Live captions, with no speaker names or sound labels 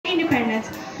independence.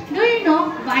 Do you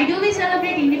know why do we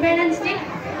celebrate Independence Day?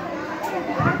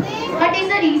 What is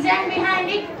the reason behind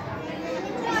it?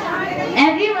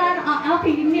 Everyone of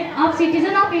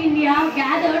citizens of India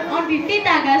gathered on 15th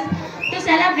August to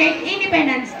celebrate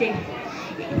Independence Day.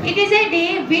 It is a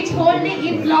day which holds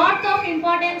a lot of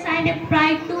importance and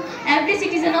pride to every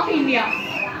citizen of India.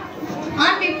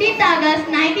 On 15th August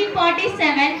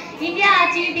 1947, India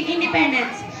achieved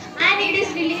independence and it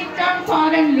is released from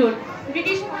foreign rule.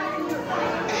 British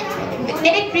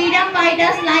freedom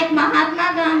fighters like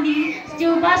Mahatma Gandhi,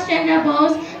 Subhash Chandra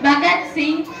Bose, Bhagat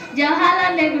Singh,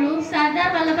 Jawaharlal Nehru,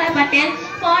 Sardar Vallabhbhai Patel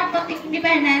fought for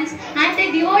independence and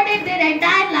they devoted their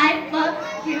entire life for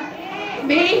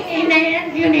being in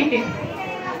unity.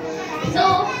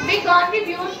 So we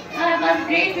contribute our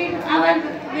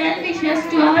well wishes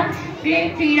to our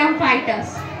great freedom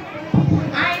fighters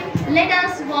and let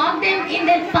us walk them in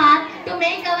their path to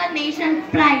make our nation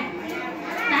proud.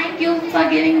 Thank you for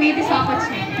giving me this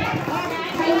opportunity.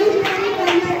 Thank you, Shivani, for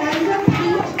your hands-up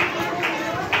speech.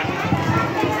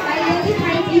 I really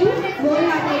thank you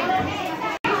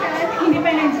wholeheartedly.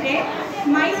 Independence Day.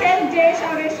 Myself, Jay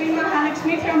Shaveshri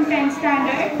Mahalakshmi from 10th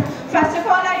standard. First of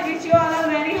all, I wish you all a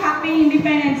very happy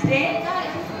Independence Day.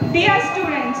 Dear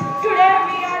students, today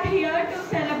we are here to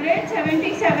celebrate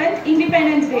 77th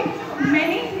Independence Day.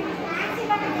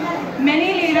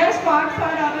 Many leaders fought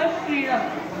for our freedom.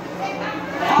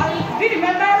 We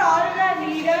remember all the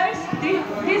leaders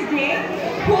this day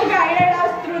who guided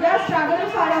us through the struggle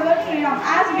for our freedom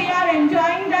as we are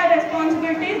enjoying the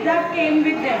responsibilities that came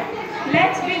with them.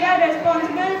 Let's be the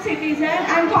responsible citizen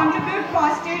and contribute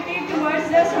positivity towards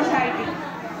the society.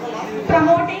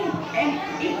 Promoting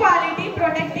equality,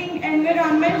 protecting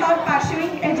environment or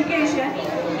pursuing education.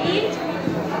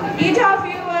 Each of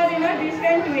you are in a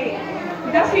different way.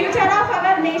 The future of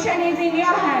our nation is in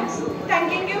your hands.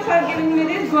 Thanking you for giving me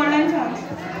this golden chance.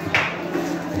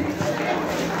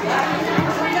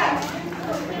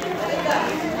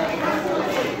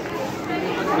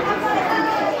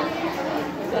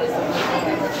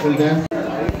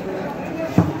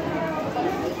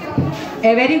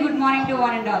 A very good morning to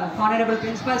one and all. Honorable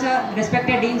Principal Sir,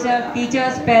 respected Dean Sir,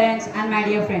 teachers, parents and my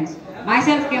dear friends.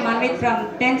 Myself K. Manvit from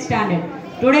 10th standard.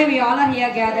 Today we all are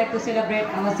here gathered to celebrate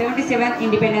our 77th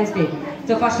Independence Day.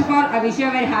 So first of all, I wish you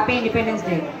a very happy Independence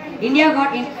Day. India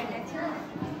got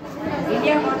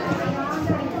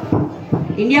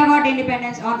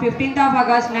independence on 15th of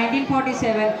August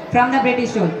 1947 from the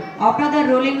British rule. After the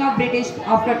ruling of British,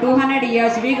 after 200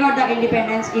 years, we got the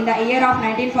independence in the year of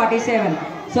 1947.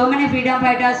 So many freedom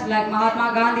fighters like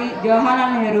Mahatma Gandhi,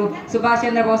 Jawaharlal Nehru, Subhash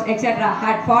Chandra Bose, etc.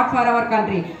 had fought for our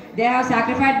country. They have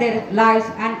sacrificed their lives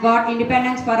and got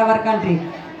independence for our country.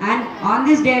 And on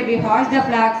this day, we hoist the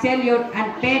flag, salute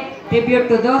and pay tribute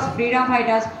to those freedom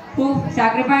fighters who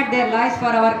sacrificed their lives for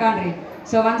our country.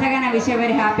 So once again, I wish you a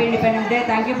very happy Independence Day.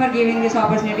 Thank you for giving this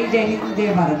opportunity. Jai Hind,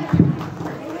 Jai Bharat.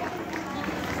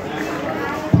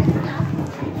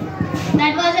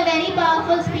 That was a very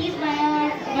powerful speech by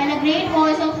a great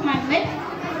voice of Manvit.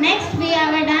 Next, we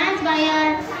have a dance by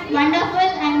our wonderful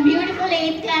and beautiful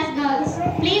 8th class girls.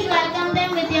 Please welcome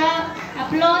them with your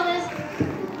applause.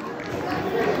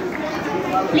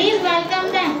 Please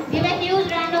welcome them. Give a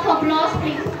huge round of applause,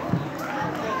 please.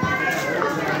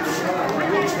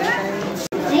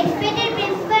 Respected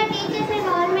principal, teachers and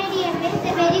all my dear friends, a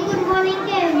very good morning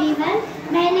to everyone.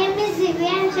 My name is Divya. I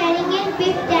am studying in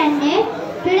 5th standard.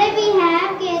 Today we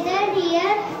have gathered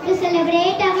here to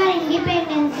celebrate our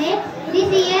Independence Day. This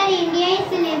year India is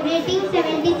celebrating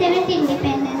 77th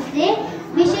Independence Day.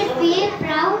 We should feel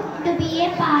proud to be a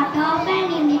part of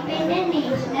an independent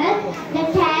nation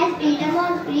that has freedom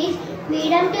of speech,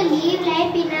 freedom to live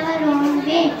life in our own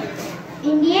way.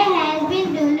 India has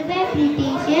been ruled by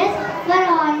Britishers for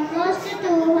almost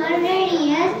 200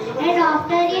 years, and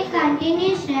after a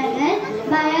continued struggle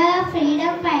by our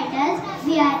freedom fighters,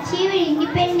 we achieved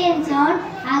independence on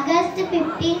August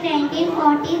 15,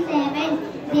 1947.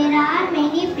 There are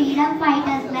many freedom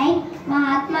fighters like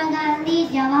Mahatma Gandhi,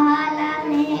 Jawaharlal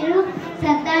Nehru,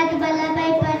 Sardar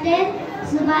Vallabhbhai Patel,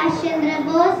 Subhash Chandra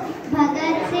Bose,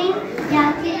 Bhagat Singh,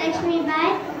 Jhansi Lakshmi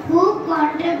Bai, who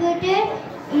contributed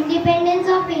independence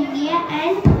of India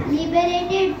and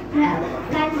liberated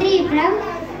country from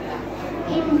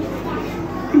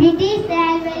British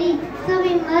slavery. So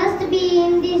we must be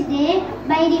in this day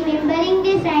by remembering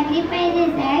the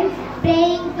sacrifices and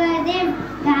praying for them.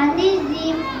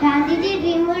 Gandhiji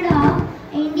dreamed of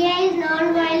India is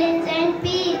non-violence and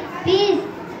peace.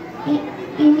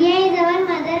 India is our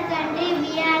mother country.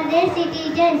 We are their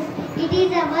citizens. It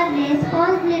is our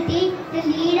responsibility to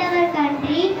lead our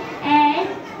country and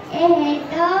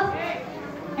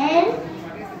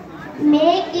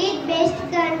make it best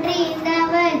country in the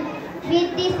world.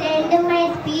 With this end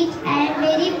my speech. I am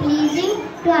very pleasing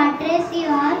to address you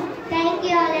all. Thank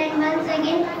you all and once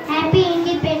again Happy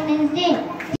Independence Day.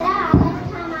 15 अगस्त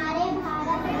हमारे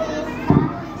भारत देश का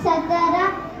 77वां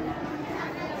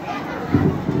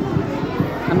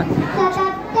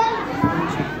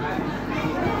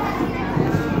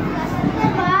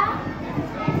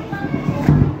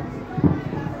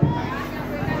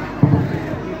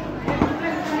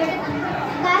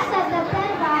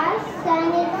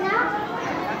संविधान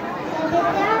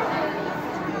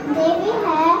देवी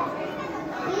है।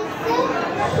 इस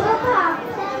शुभ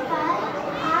अवसर पर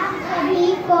आप सभी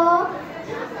को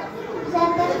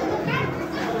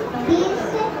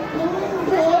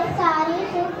ढेर सारी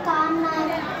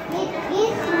शुभकामनाएं।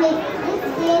 इस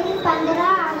दिन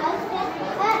 15 अगस्त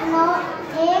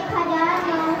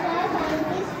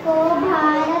 1937 को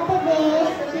भारत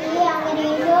देश की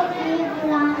अंग्रेजों की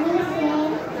गुलामी से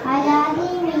आज़ादी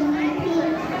मिली थी।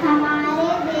 हमारे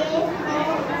देश को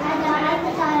आज़ाद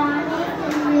कराने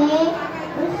के लिए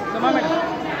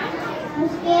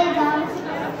उसके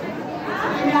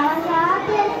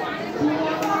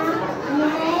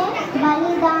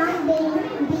बलिदान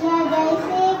दिया,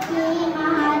 जैसे कि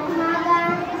महात्मा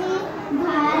गांधी,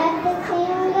 भगत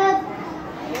सिंह,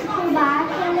 सुभाष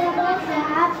चंद्र बोस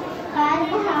पर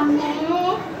हमें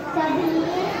सभी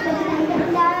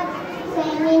स्वतंत्रता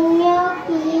सेनानियों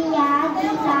की याद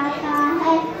दिलाता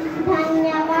है।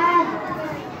 धन्यवाद।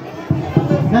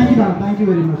 Thank you, ma'am. Thank you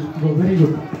very much. Very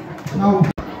good. Now.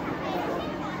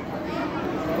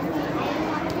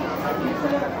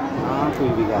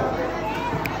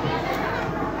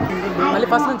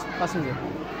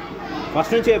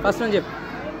 First నుంచి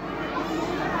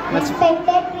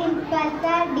Respected Principal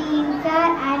Sir, Dean Sir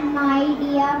and my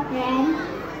dear friends,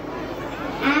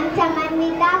 I am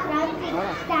Samanvita from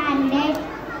 6th standard.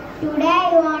 Today I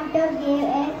want to give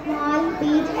a small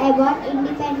speech about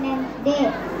Independence Day.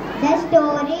 The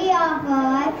story of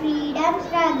our freedom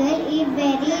struggle is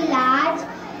very large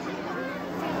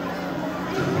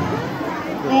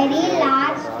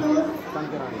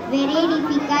very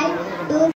difficult to